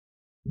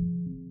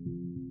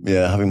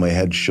Yeah, having my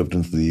head shoved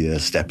into the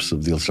steps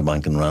of the Ulster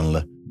Bank in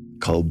Ranelagh,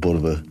 cold butt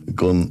of a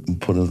gun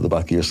put into the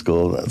back of your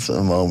skull. That's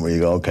a moment where you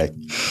go, okay,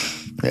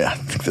 yeah, I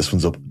think this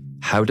one's up.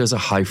 How does a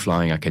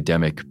high-flying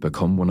academic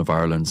become one of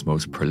Ireland's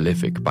most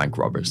prolific bank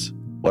robbers?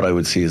 What I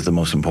would see as the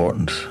most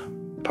important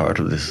part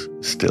of this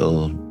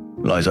still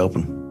lies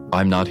open.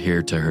 I'm Not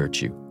Here to Hurt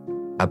You,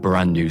 a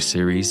brand new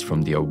series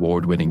from the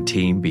award-winning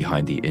team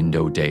behind the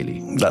Indo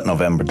Daily. That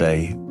November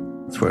day,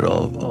 that's where it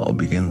all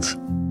begins.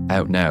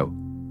 Out now,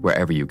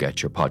 wherever you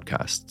get your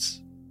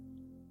podcasts.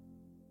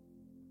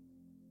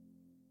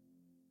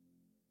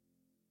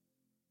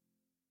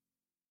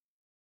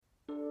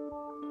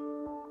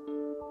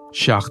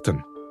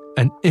 Seachtain,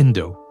 an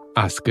Indo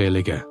as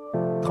Gaeilge.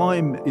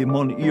 Táim I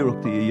mon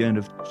iarachtaí a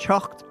dhéanamh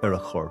teacht ar a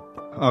chorp,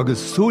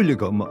 agus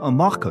súlagam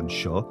amach an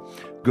seo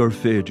gur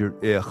féidir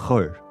é a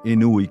chur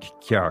in uig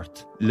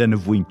ceart lena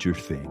bhaintir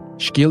féin.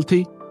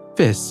 Scialtaí,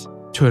 fis,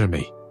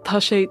 tuirmí. Tá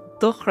sé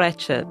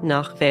dochreite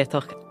nach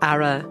bhéadach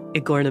ara I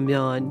gcóna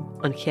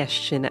meáin an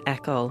cheist sin a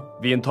eáil.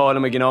 Bhí an tála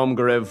me gnám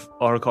go raibh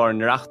orchár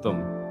na reachtam.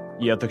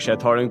 Iadach sé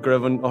táirn go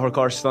raibh an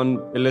orchár stan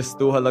I lis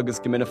dúhal agus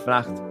go minic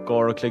freacht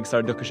gár a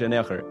cligsar ducha sé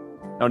néachar.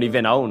 Ná ní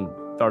bhín ann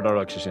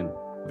dardarach sé sin,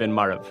 bhín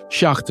marabh.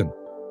 Seachtain.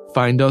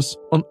 Find us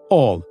on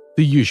all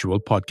the usual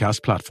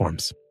podcast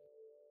platforms.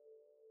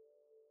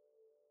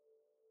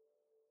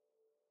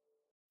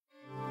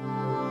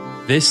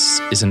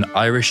 This is an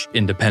Irish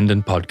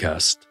independent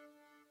podcast.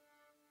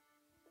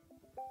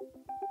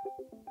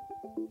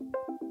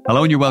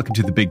 Hello and you're welcome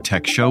to The Big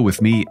Tech Show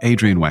with me,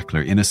 Adrian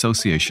Weckler, in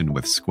association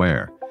with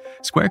Square.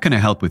 Square can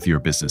help with your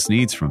business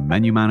needs from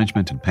menu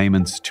management and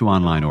payments to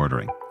online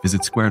ordering.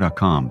 Visit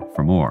square.com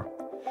for more.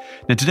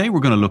 Now today we're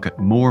going to look at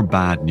more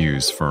bad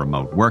news for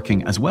remote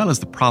working as well as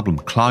the problem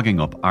clogging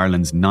up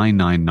Ireland's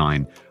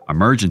 999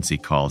 emergency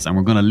calls, and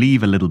we're going to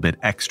leave a little bit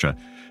extra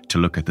to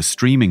look at the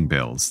streaming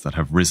bills that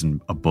have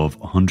risen above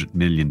 €100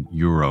 million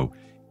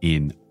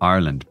in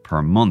Ireland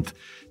per month.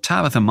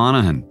 Tabitha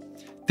Monaghan,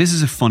 this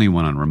is a funny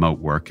one on remote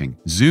working.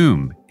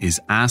 Zoom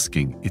is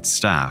asking its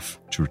staff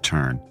to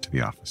return to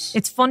the office.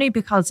 It's funny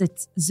because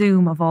it's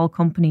Zoom of all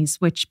companies,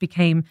 which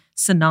became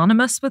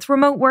synonymous with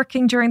remote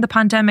working during the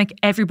pandemic.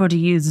 Everybody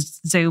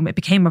used Zoom. It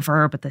became a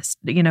verb at this,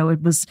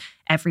 it was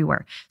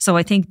everywhere. So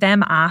I think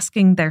them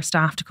asking their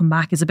staff to come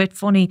back is a bit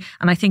funny.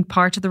 And I think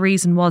part of the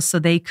reason was so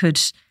they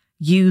could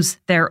use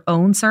their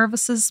own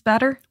services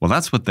better. Well,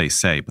 that's what they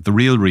say. But the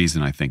real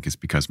reason, I think, is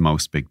because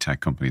most big tech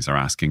companies are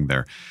asking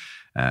their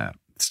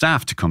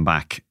staff to come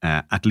back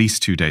at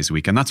least 2 days a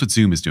week. And that's what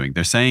Zoom is doing.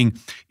 They're saying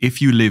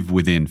if you live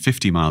within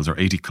 50 miles or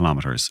 80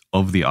 kilometres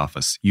of the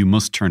office, you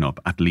must turn up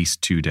at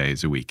least 2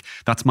 days a week.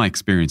 That's my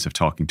experience of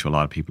talking to a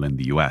lot of people in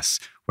the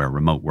US where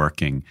remote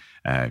working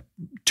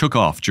took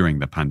off during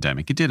the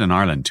pandemic. It did in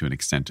Ireland to an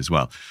extent as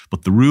well.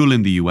 But the rule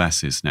in the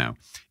US is now,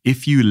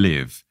 if you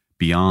live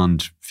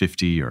beyond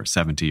 50 or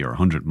 70 or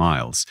 100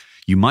 miles,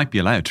 you might be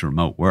allowed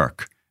to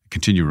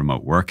continue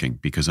remote working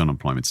because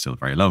unemployment's still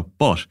very low.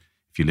 But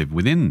if you live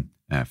within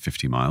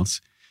 50 miles,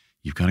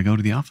 you've got to go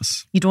to the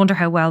office. You'd wonder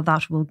how well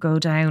that will go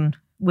down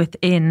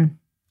within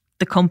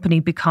the company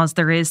because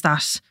there is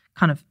that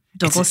kind of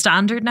double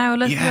standard now a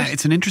little bit. Yeah,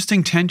 it's an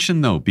interesting tension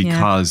though,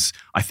 because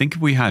I think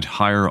if we had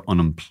higher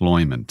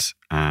unemployment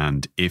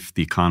and if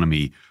the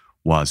economy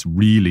was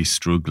really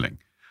struggling,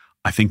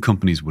 I think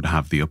companies would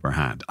have the upper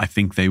hand. I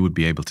think they would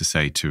be able to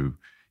say to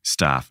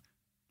staff,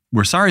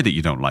 we're sorry that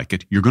you don't like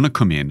it. You're going to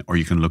come in or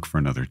you can look for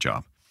another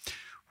job.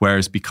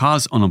 Whereas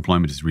because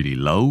unemployment is really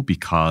low,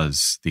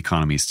 because the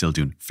economy is still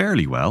doing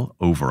fairly well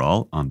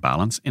overall on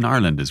balance, in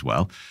Ireland as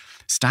well,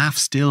 staff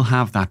still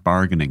have that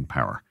bargaining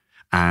power.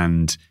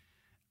 And,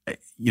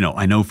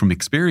 I know from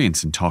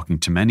experience in talking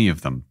to many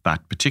of them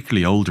that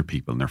particularly older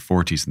people in their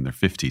 40s and their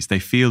 50s, they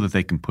feel that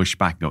they can push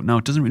back and go, no,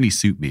 it doesn't really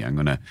suit me. I'm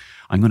going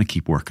to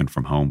keep working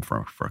from home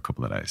for a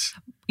couple of days.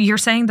 You're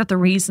saying that the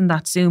reason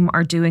that Zoom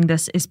are doing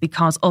this is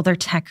because other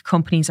tech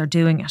companies are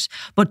doing it.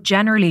 But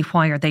generally,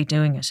 why are they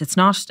doing it?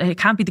 It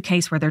can't be the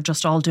case where they're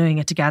just all doing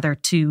it together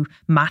to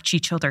match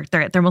each other.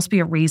 There must be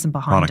a reason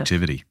behind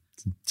Productivity.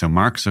 So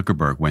Mark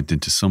Zuckerberg went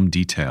into some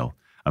detail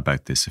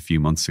about this a few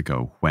months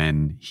ago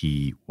when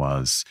he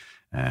was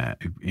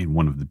in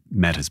one of the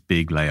Meta's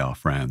big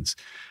layoff rounds.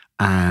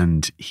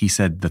 And he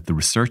said that the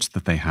research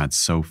that they had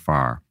so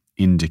far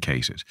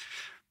indicated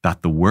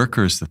that the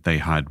workers that they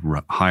had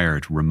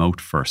hired remote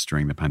first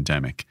during the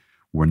pandemic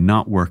were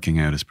not working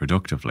out as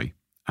productively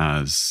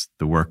as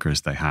the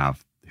workers they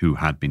have who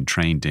had been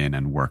trained in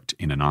and worked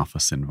in an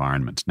office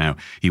environment. Now,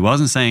 he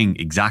wasn't saying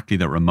exactly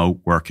that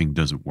remote working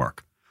doesn't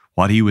work.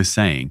 What he was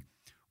saying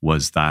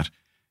was that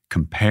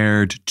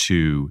compared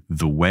to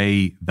the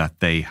way that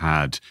they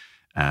had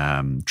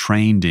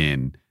trained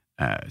in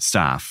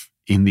staff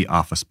in the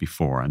office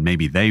before, and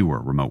maybe they were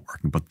remote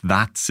working, but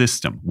that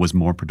system was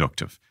more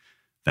productive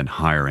than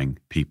hiring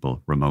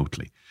people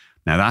remotely.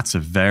 Now, that's a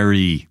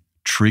very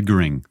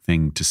triggering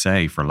thing to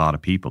say for a lot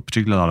of people,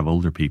 particularly a lot of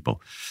older people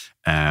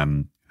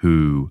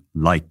who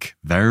like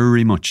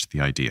very much the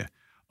idea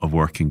of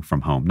working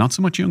from home. Not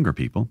so much younger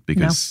people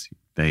because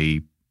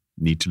they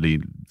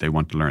they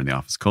want to learn the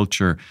office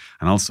culture,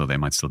 and also they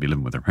might still be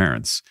living with their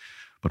parents.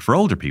 But for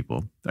older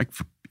people, like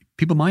for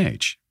people my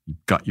age,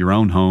 you've got your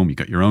own home, you've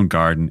got your own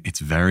garden. It's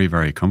very,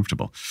 very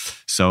comfortable.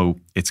 So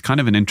it's kind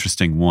of an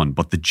interesting one.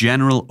 But the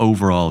general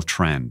overall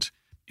trend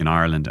in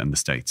Ireland and the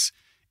States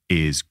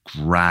is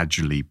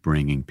gradually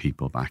bringing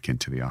people back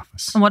into the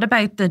office. And what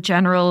about the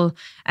general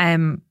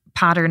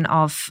pattern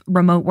of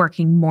remote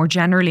working more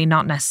generally,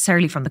 not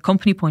necessarily from the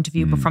company point of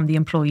view, but from the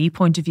employee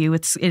point of view?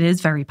 It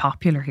is very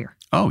popular here.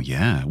 Oh,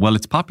 yeah. Well,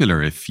 it's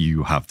popular if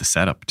you have the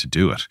setup to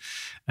do it.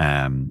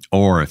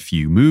 Or if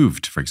you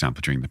moved, for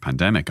example, during the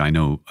pandemic. I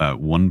know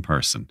one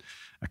person,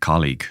 a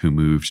colleague, who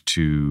moved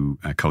to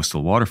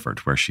coastal Waterford,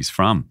 where she's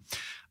from.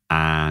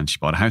 And she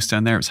bought a house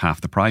down there. It was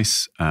half the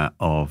price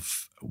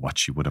of what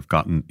she would have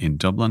gotten in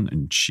Dublin.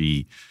 And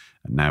she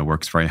now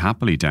works very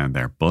happily down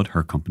there. But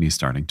her company is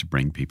starting to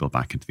bring people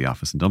back into the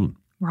office in Dublin.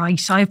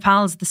 Right. I have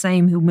pals the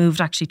same who moved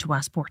actually to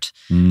Westport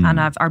and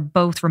are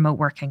both remote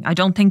working. I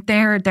don't think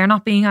they're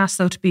not being asked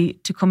though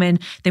to come in.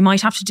 They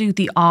might have to do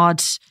the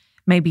odd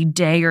maybe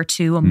day or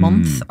two a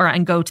month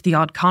and go to the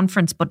odd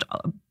conference, but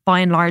by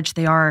and large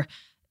they are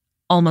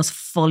almost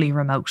fully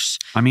remote.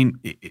 I mean,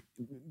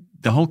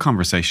 the whole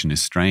conversation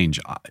is strange.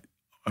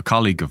 A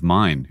colleague of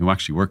mine who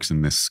actually works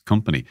in this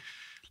company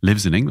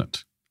lives in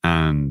England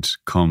and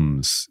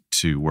comes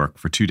to work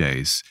for 2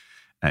 days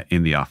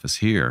in the office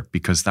here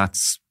because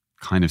that's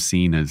kind of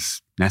seen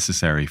as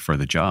necessary for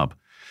the job.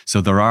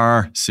 So there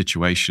are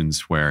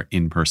situations where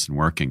in-person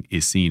working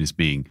is seen as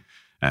being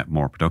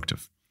more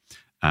productive.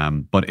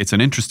 But it's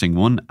an interesting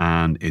one,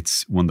 and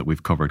it's one that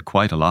we've covered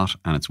quite a lot,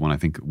 and it's one I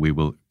think we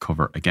will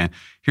cover again.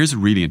 Here's a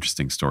really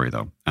interesting story,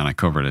 though, and I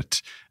covered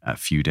it a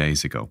few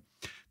days ago.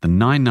 The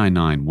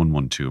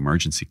 999-112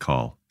 emergency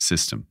call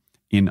system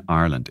in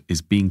Ireland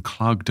is being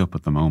clogged up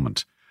at the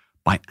moment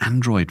by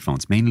Android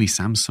phones, mainly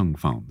Samsung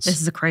phones. This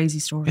is a crazy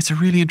story. It's a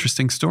really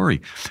interesting story.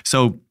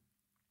 So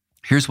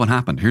here's what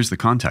happened. Here's the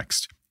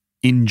context.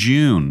 In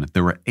June,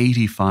 there were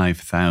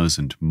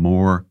 85,000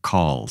 more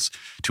calls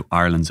to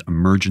Ireland's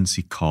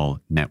emergency call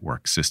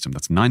network system.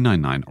 That's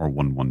 999 or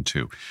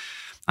 112.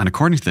 And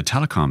according to the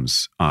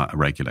telecoms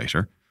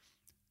regulator,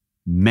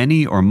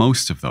 many or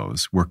most of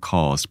those were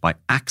caused by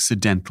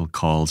accidental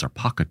calls or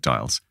pocket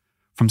dials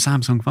from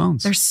Samsung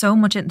phones. There's so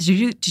much. Did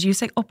you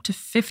say up to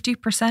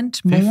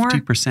 50% more?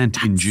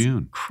 50% in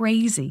June.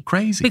 Crazy.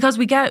 Crazy. Because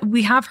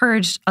we have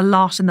heard a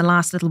lot in the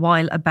last little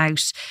while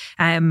about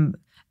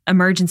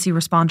emergency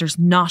responders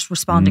not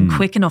responding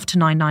quick enough to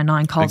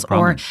 999 calls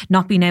or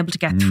not being able to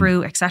get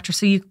through, etc.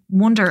 So you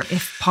wonder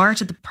if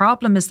part of the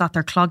problem is that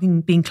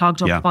they're being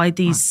clogged up by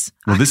these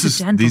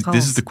accidental calls.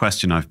 This is the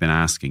question I've been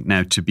asking.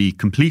 Now, to be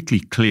completely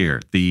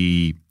clear,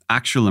 the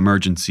actual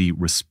emergency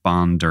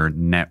responder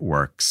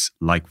networks,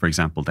 like, for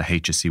example, the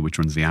HSE, which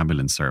runs the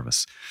ambulance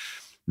service,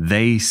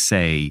 they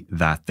say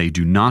that they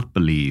do not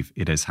believe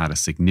it has had a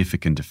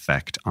significant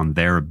effect on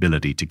their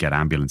ability to get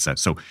ambulance out.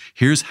 So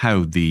here's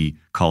how the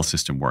call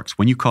system works.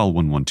 When you call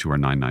 112 or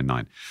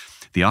 999,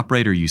 the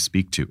operator you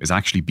speak to is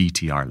actually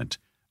BT Ireland.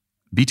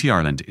 BT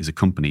Ireland is a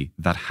company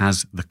that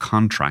has the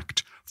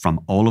contract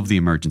from all of the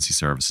emergency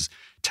services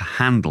to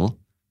handle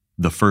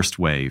the first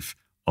wave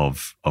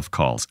of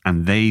calls.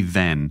 And they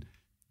then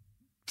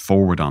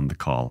forward on the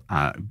call.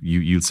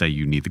 You'll say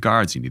you need the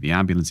guards, you need the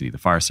ambulance, you need the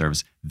fire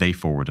service. They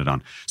forward it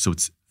on. So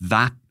it's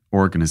that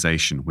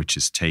organisation which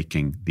is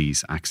taking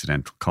these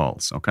accidental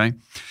calls, okay?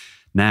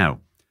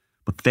 Now,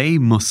 but they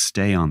must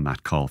stay on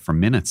that call for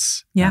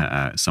minutes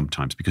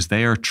sometimes because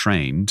they are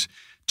trained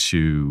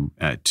to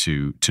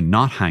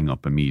not hang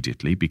up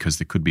immediately because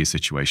there could be a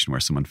situation where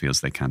someone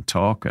feels they can't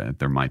talk.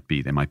 They might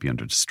be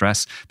under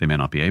distress. They may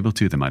not be able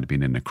to. They might have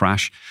been in a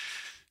crash.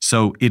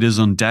 So it is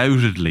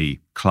undoubtedly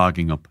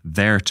clogging up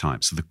their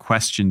time. So the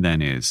question then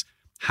is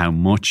how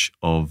much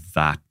of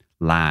that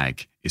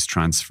lag is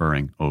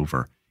transferring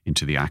over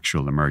into the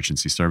actual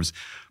emergency service.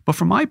 But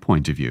from my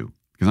point of view,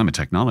 because I'm a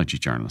technology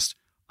journalist,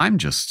 I'm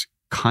just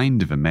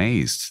kind of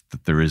amazed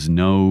that there is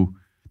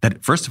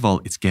that first of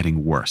all, it's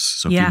getting worse.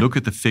 So if you look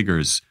at the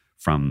figures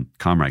from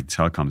ComReg, the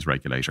telecoms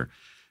regulator,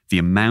 the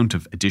amount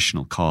of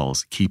additional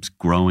calls keeps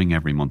growing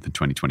every month in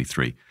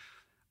 2023.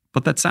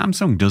 But that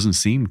Samsung doesn't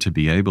seem to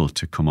be able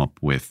to come up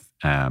with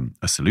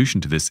a solution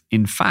to this.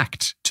 In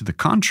fact, to the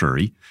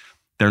contrary,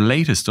 their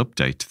latest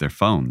update to their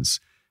phones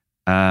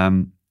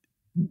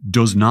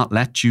does not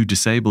let you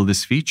disable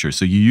this feature.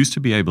 So you used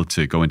to be able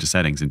to go into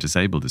settings and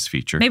disable this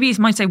feature. Maybe you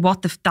might say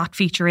what that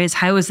feature is.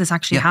 How is this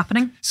actually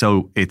happening?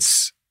 So it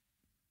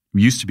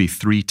used to be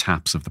 3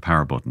 taps of the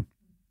power button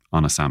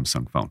on a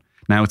Samsung phone.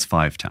 Now it's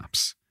 5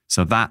 taps.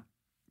 So that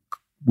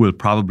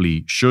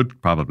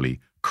should probably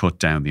cut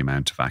down the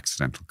amount of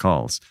accidental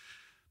calls.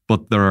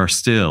 But there are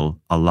still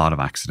a lot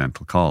of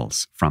accidental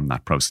calls from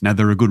that process. Now,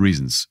 there are good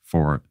reasons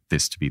for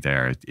this to be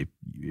there.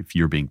 If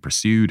you're being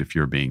pursued, if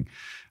you're being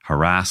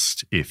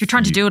harassed, if you're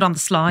trying to do it on the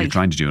sly. You're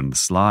trying to do it on the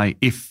sly.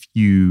 If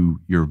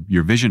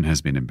your vision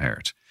has been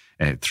impaired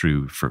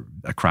for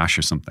a crash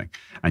or something,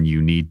 and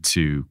you need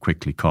to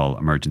quickly call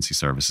emergency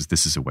services,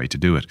 this is a way to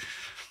do it.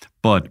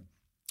 But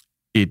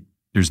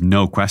there's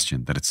no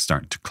question that it's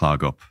starting to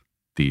clog up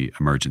the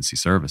emergency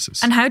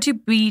services. And how do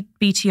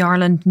BT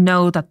Ireland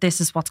know that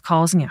this is what's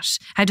causing it?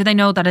 How do they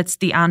know that it's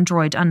the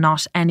Android and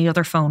not any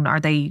other phone? Are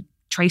they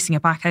tracing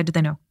it back? How do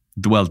they know?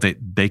 Well,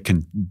 they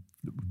can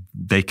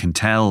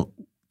tell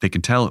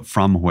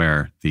from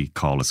where the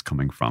call is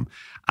coming from.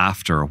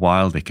 After a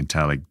while, they can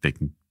tell they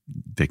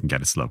can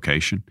get its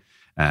location.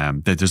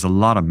 There's a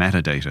lot of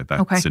metadata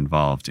that's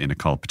involved in a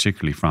call,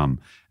 particularly from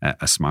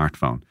a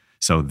smartphone.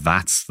 So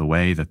that's the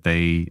way that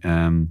they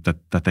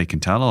that they can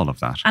tell all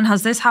of that. And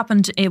has this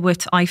happened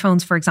with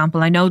iPhones, for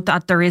example? I know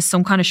that there is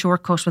some kind of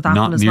shortcut with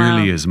Apple as well. Not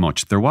nearly as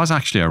much. There was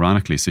actually,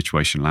 ironically, a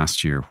situation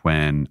last year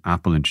when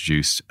Apple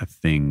introduced a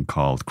thing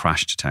called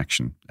crash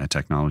detection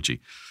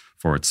technology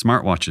for its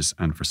smartwatches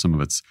and for some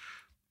of its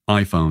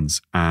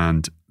iPhones.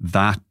 And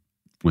that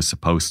was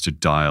supposed to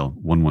dial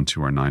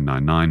 112 or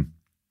 999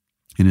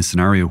 in a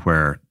scenario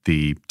where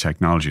the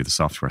technology of the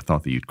software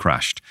thought that you'd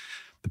crashed.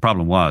 The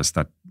problem was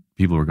that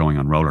people were going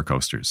on roller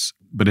coasters,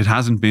 but it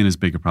hasn't been as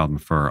big a problem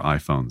for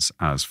iPhones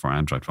as for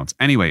Android phones.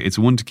 Anyway, it's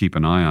one to keep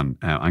an eye on.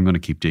 I'm going to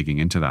keep digging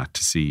into that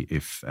to see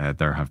if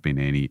there have been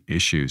any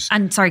issues.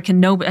 And sorry,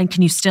 can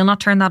you still not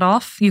turn that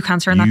off? You can't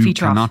turn that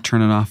feature off? You cannot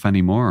turn it off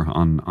anymore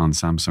on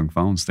Samsung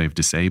phones. They've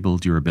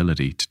disabled your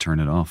ability to turn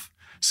it off.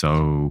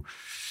 So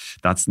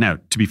that's now,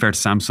 to be fair to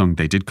Samsung,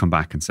 they did come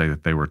back and say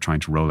that they were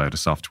trying to roll out a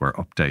software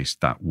update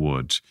that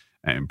would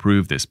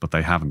improve this, but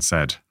they haven't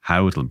said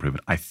how it'll improve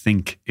it. I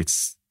think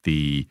it's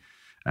the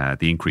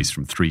increase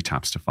from 3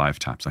 taps to 5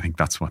 taps. I think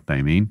that's what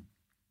they mean.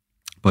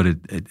 But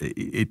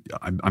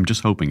I'm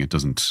just hoping it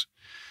doesn't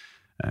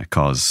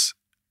cause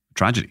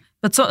tragedy.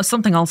 But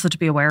something also to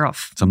be aware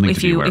of.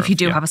 If you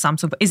do have a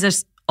Samsung, is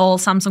it all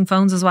Samsung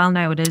phones as well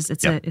now? It is.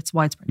 It's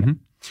widespread.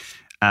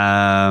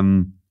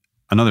 Mm-hmm.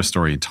 Another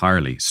story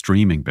entirely,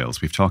 streaming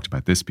bills. We've talked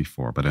about this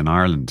before, but in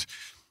Ireland,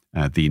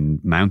 the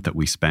amount that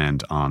we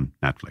spend on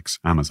Netflix,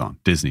 Amazon,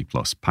 Disney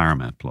Plus,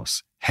 Paramount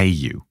Plus,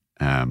 Hayu.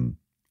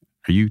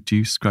 Do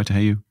you subscribe to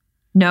Hayu?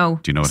 No.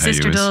 Do you know what Hayu is?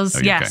 Sister does,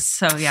 Oh,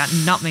 yes. okay. So yeah,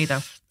 not me though.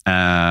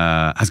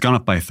 Has gone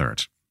up by a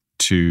third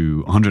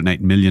to €108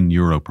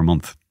 million per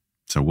month.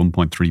 So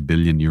 1.3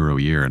 billion euro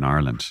a year in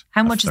Ireland.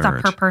 How much is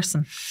that per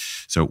person?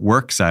 So it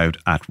works out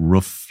at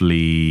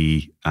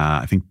roughly,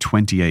 I think,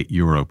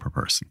 €28 per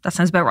person. That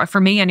sounds about right. For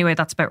me anyway,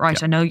 that's about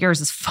right. Yeah. I know yours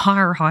is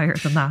far higher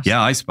than that.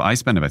 Yeah, I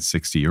spend about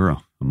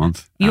 €60 a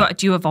month. Do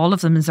you have all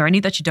of them? Is there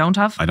any that you don't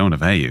have? I don't have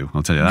Hayu,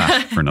 I'll tell you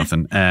that for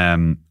nothing.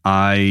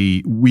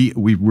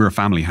 We're a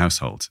family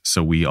household,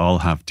 so we all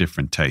have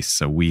different tastes.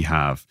 So we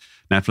have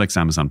Netflix,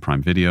 Amazon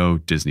Prime Video,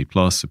 Disney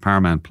Plus,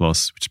 Paramount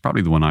Plus, which is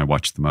probably the one I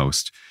watch the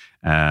most.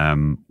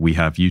 We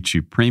have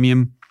YouTube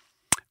Premium.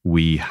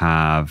 We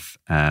have,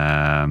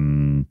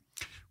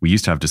 we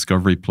used to have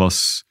Discovery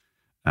Plus,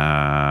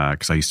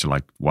 because I used to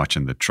like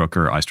watching the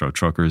Istro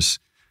Truckers.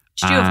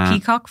 Did you have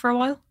Peacock for a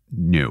while?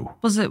 No.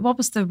 What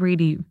was the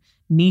really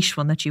niche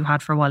one that you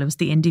had for a while? It was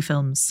the indie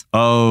films.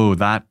 Oh,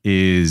 that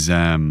is, it's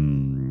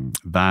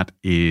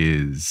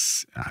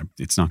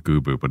not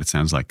Goobu, but it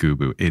sounds like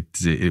Goobu.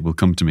 It will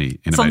come to me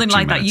in something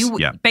about 2 like minutes.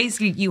 that.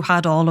 Basically, you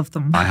had all of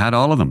them. I had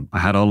all of them.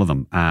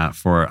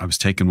 I was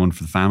taking one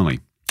for the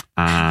family,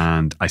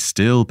 and I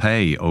still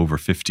pay over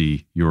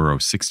 €50,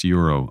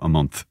 €60 a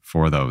month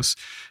for those,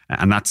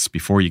 and that's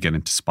before you get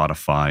into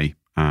Spotify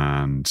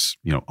and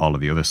all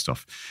of the other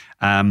stuff.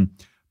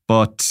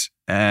 But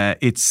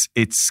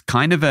it's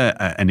kind of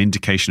an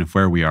indication of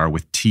where we are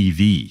with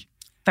TV.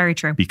 Very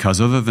true.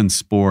 Because other than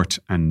sport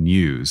and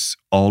news,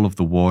 all of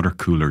the water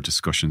cooler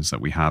discussions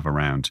that we have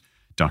around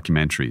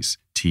documentaries,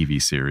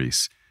 TV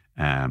series,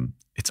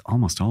 it's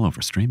almost all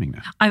over streaming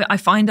now. I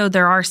find though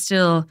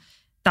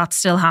that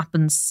still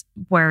happens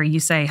where you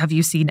say, have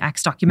you seen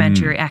X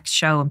documentary or X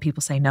show? And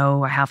people say,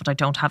 no, I haven't, I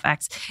don't have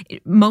X.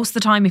 Most of the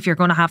time, if you're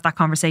going to have that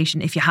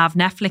conversation, if you have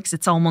Netflix,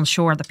 it's almost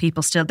sure that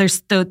people still,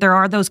 there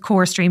are those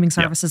core streaming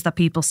services that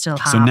people still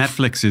have. So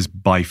Netflix is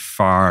by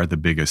far the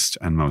biggest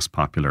and most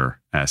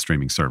popular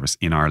streaming service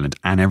in Ireland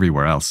and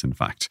everywhere else, in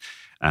fact.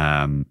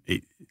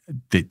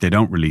 They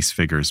don't release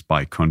figures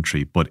by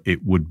country, but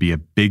it would be a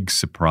big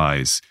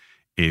surprise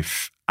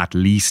if at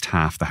least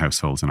half the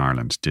households in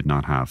Ireland did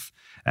not have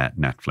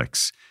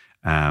Netflix.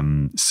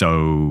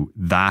 So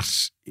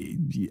that,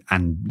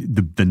 and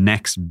the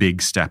next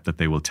big step that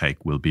they will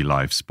take will be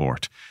live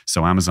sport.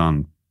 So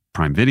Amazon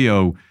Prime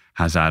Video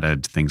has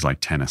added things like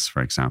tennis,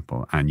 for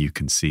example, and you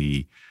can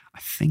see, I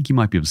think you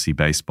might be able to see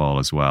baseball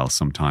as well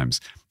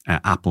sometimes.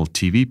 Apple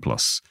TV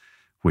Plus,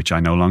 which I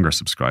no longer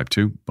subscribe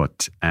to,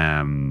 but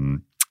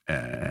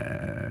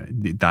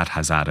that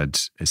has added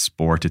a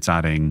sport. It's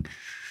adding,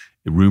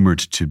 rumoured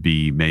to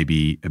be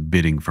maybe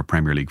bidding for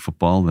Premier League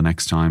football the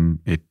next time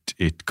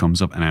it comes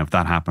up. And if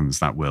that happens,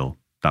 that will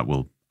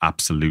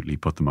absolutely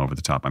put them over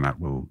the top, and that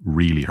will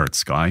really hurt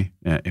Sky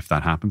if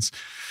that happens.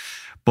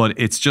 But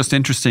it's just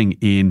interesting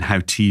in how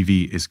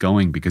TV is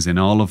going, because in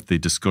all of the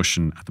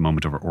discussion at the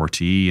moment over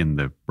RTE and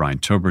the Brian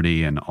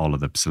Tuberty and all of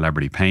the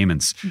celebrity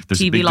payments, there's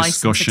TV a big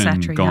discussion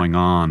going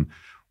on.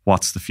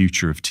 What's the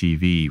future of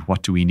TV?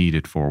 What do we need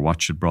it for?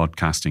 What should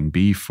broadcasting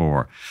be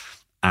for?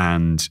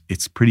 And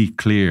it's pretty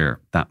clear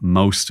that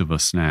most of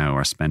us now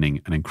are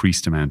spending an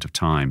increased amount of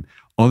time,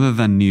 other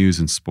than news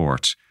and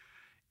sport.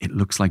 It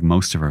looks like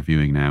most of our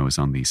viewing now is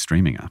on these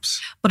streaming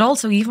apps. But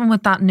also, even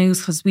with that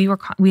news, because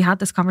we had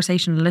this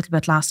conversation a little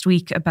bit last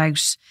week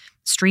about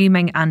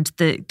streaming and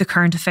the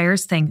current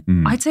affairs thing.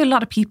 I'd say a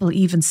lot of people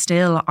even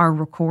still are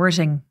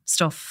recording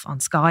stuff on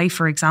Sky,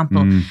 for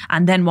example,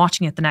 and then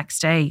watching it the next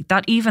day.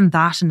 That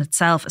in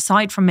itself,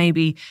 aside from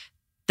maybe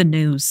the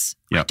news,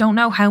 I don't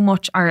know how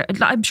much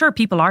I'm sure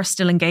people are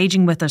still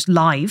engaging with it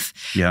live,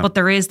 but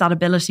there is that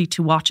ability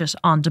to watch it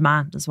on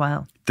demand as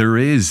well. There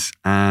is.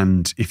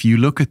 And if you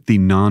look at the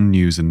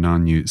non-news and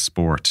non-news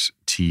sport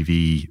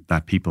TV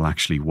that people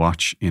actually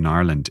watch in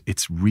Ireland,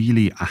 it's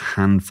really a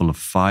handful of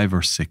 5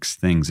 or 6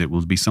 things. It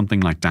will be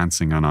something like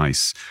Dancing on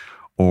Ice,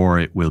 or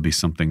it will be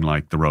something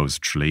like The Rose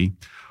of Tralee.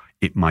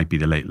 It might be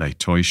the Late Late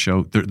Toy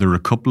Show. There are a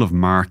couple of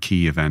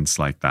marquee events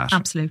like that.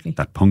 Absolutely.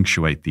 That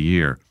punctuate the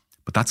year.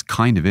 But that's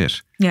kind of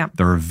it. Yeah.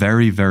 There are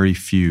very, very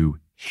few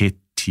hit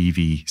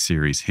TV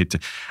series.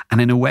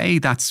 And in a way,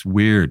 that's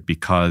weird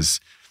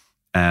because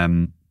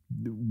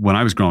when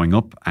I was growing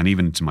up and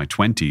even into my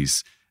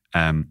 20s,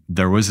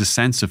 there was a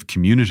sense of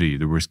community.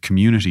 There was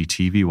community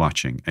TV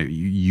watching.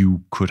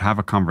 You could have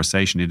a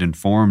conversation. It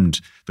informed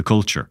the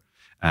culture.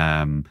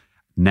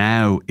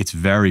 Now it's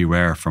very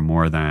rare for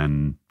more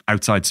than,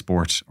 outside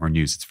sport or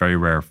news, it's very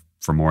rare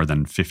for more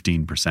than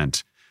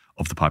 15%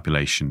 of the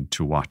population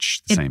to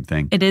watch the same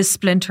thing. It is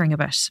splintering a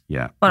bit.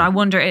 Yeah. But I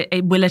wonder,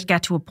 will it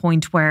get to a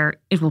point where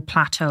it will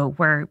plateau,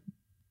 where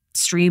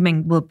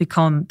streaming will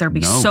become, there'll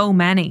be so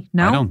many?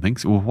 No? I don't think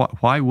so. Well,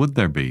 why would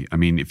there be? I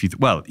mean,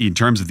 in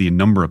terms of the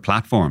number of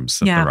platforms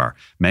that there are,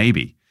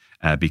 maybe,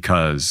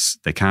 because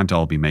they can't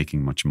all be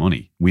making much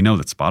money. We know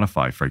that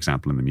Spotify, for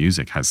example, in the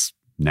music has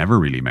never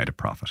really made a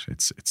profit.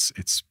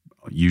 It's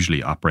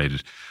usually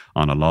operated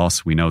on a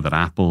loss. We know that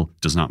Apple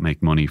does not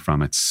make money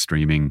from its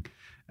streaming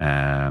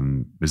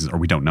business, or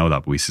we don't know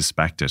that, but we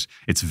suspect it.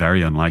 It's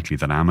very unlikely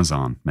that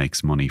Amazon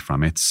makes money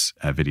from its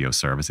video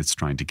service. It's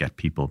trying to get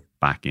people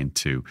back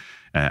into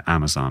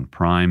Amazon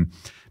Prime.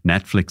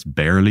 Netflix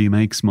barely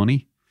makes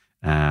money.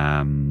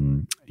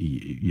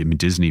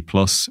 Disney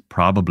Plus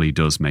probably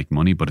does make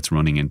money, but it's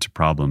running into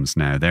problems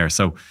now there.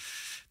 So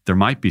there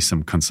might be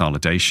some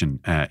consolidation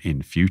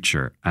in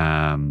future.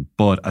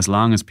 But as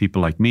long as people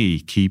like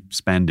me keep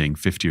spending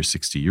 50 or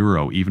 60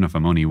 euro, even if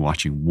I'm only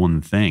watching one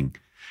thing,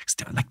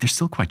 they're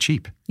still quite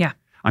cheap. Yeah.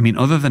 I mean,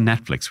 other than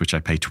Netflix, which I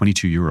pay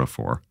 22 euro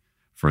for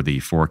the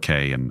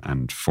 4K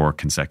and 4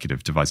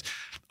 consecutive devices.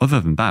 Other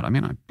than that, I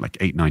mean, I like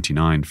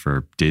 $8.99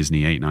 for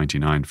Disney,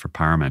 $8.99 for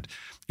Paramount.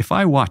 If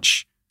I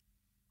watch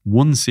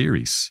one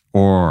series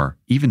or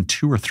even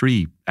 2 or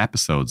 3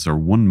 episodes or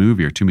one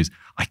movie or 2 movies,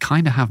 I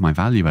kind of have my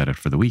value at it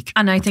for the week.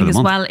 And I think as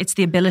well, it's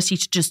the ability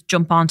to just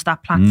jump onto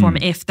that platform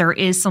if there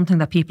is something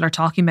that people are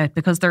talking about,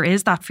 because there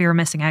is that fear of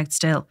missing out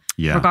still,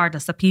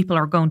 regardless, that people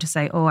are going to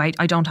say, oh, I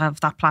don't have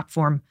that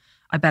platform,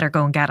 I better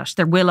go and get it.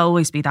 There will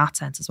always be that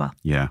sense as well.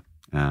 Yeah.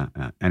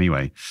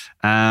 Anyway,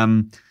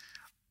 one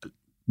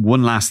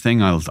last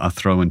thing I'll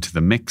throw into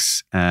the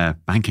mix,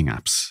 banking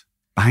apps.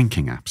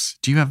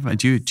 Do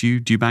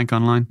you bank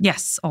online?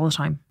 Yes, all the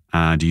time.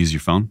 Do you use your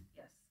phone?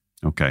 Yes.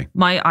 Okay.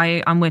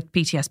 I'm with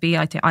PTSB.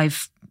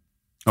 I've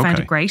found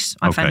it great.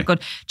 I found it good.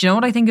 Do you know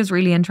what I think is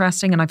really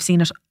interesting? And I've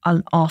seen it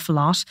an awful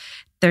lot.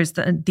 There's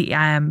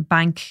the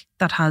bank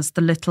that has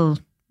the little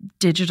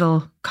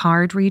digital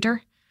card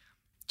reader.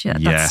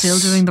 That's still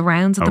doing the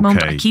rounds at the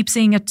moment. I keep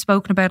seeing it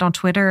spoken about on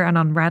Twitter and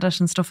on Reddit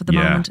and stuff at the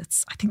moment.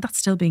 I think that's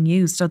still being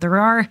used. So there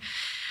are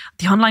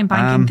the online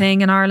banking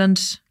thing in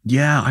Ireland.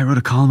 Yeah, I wrote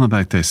a column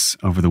about this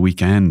over the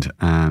weekend,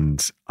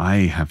 and I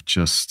have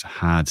just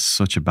had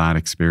such a bad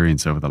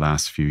experience over the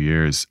last few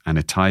years, and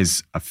it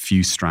ties a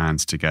few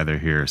strands together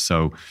here.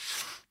 So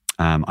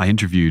I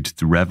interviewed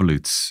the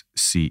Revolut's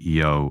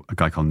CEO, a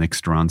guy called Nick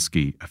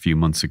Storonsky, a few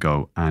months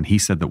ago, and he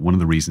said that one of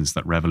the reasons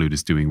that Revolut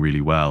is doing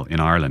really well in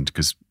Ireland,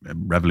 because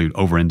Revolut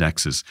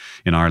over-indexes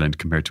in Ireland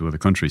compared to other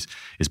countries,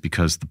 is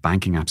because the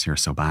banking apps here are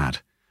so bad.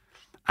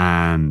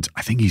 And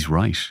I think he's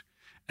right.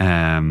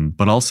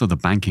 But also the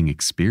banking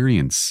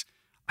experience,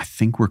 I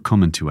think we're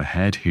coming to a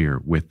head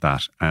here with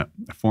that. A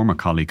former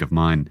colleague of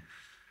mine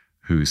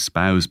whose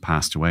spouse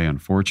passed away,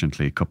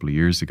 unfortunately, a couple of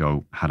years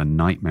ago, had a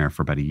nightmare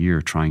for about a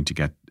year trying to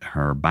get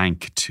her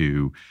bank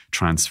to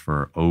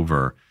transfer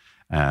over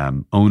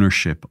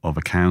ownership of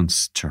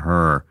accounts to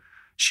her.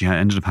 She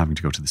ended up having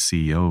to go to the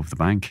CEO of the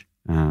bank,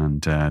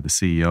 and the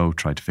CEO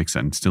tried to fix it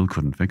and still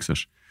couldn't fix it.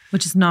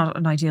 Which is not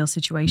an ideal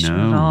situation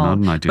at all. Not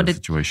an ideal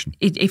situation.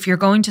 If you're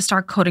going to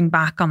start cutting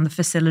back on the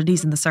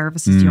facilities and the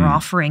services you're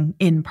offering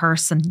in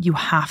person, you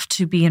have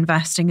to be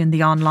investing in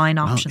the online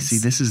options. See,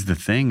 this is the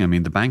thing. I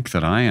mean, the bank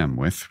that I am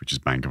with, which is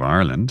Bank of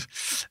Ireland,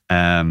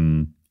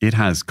 it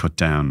has cut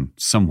down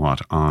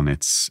somewhat on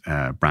its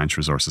branch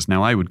resources.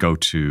 Now, I would go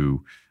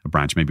to a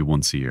branch maybe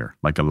once a year,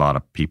 like a lot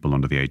of people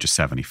under the age of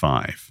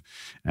 75.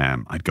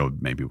 I'd go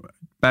maybe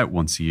about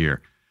once a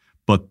year.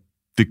 But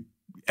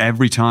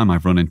every time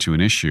I've run into an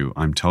issue,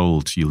 I'm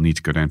told you'll need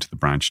to go down to the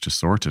branch to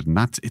sort it. And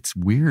it's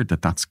weird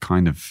that that's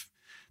kind of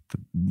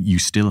you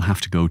still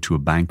have to go to a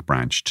bank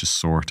branch to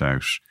sort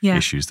out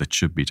issues that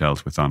should be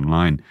dealt with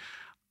online.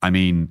 I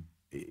mean,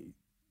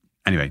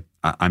 anyway,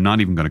 I'm not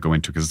even going to go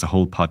into it because it's a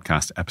whole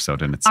podcast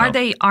episode in itself.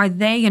 Are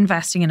they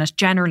investing in it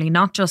generally,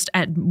 not just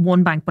at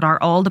one bank, but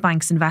are all the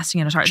banks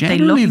investing in it?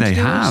 Generally, they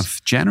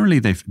have. Generally,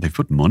 they've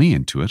put money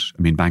into it.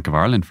 I mean, Bank of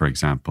Ireland, for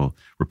example,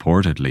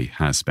 reportedly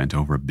has spent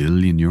over €1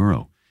 billion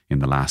in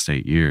the last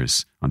 8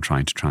 years on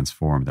trying to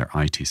transform their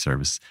IT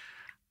service,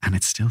 and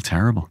it's still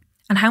terrible.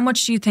 And how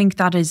much do you think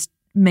that is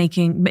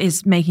making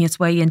its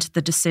way into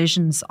the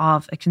decisions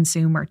of a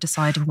consumer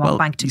deciding what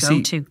bank to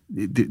go to?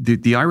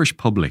 The Irish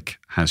public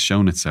has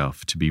shown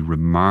itself to be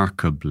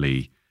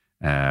remarkably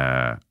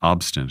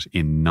obstinate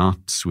in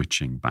not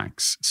switching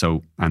banks.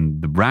 So,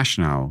 and the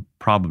rationale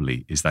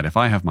probably is that if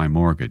I have my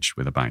mortgage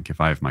with a bank, if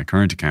I have my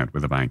current account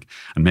with a bank,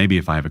 and maybe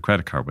if I have a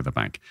credit card with a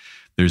bank,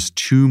 there's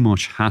too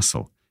much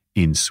hassle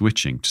in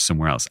switching to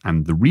somewhere else.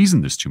 And the reason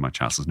there's too much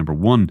hassle is, number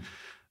one,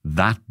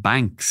 that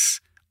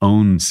bank's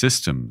own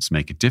systems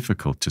make it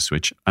difficult to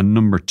switch. And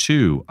number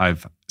two,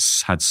 I've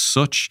had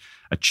such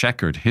a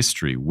checkered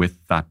history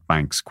with that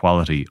bank's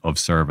quality of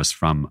service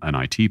from an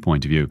IT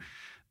point of view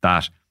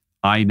that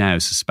I now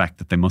suspect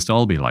that they must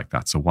all be like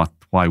that. So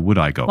why would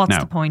I go? What's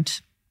the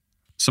point?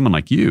 Someone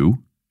like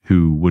you,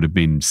 who would have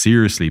been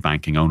seriously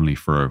banking only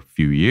for a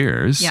few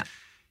years,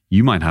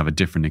 you might have a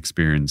different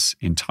experience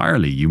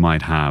entirely. You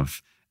might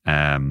have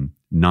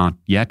not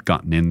yet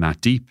gotten in that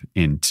deep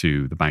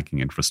into the banking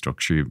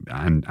infrastructure,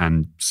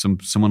 and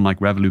someone like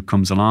Revolut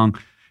comes along.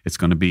 It's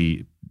going to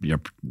be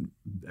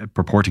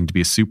purporting to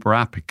be a super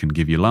app. It can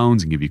give you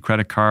loans and give you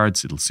credit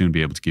cards. It'll soon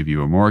be able to give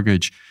you a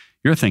mortgage.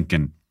 You're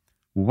thinking,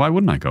 well, why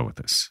wouldn't I go with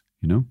this?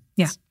 You know?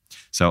 Yeah.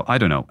 So I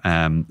don't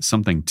know.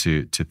 Something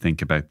to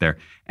think about there.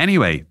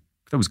 Anyway,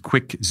 that was a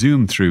quick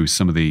zoom through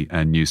some of the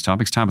news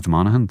topics. Tabitha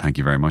Monaghan, thank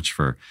you very much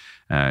for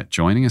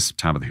joining us.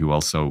 Tabitha, who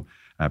also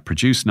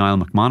produced Niall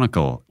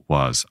McMonagle,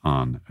 was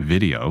on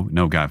video.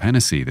 No Gav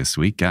Hennessy this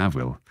week. Gav,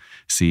 we'll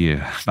see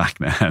you back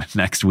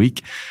next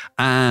week.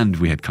 And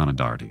we had Conan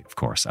Doherty, of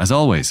course, as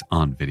always,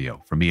 on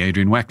video. From me,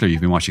 Adrian Weckler, you've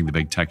been watching The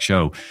Big Tech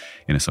Show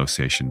in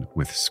association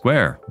with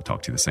Square. We'll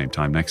talk to you the same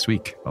time next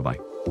week. Bye-bye.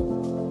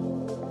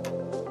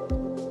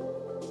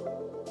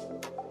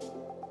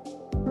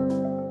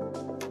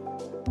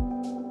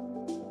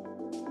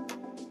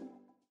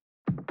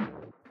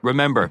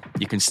 Remember,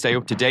 you can stay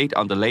up to date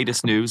on the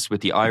latest news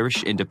with the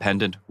Irish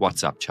Independent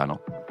WhatsApp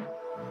channel.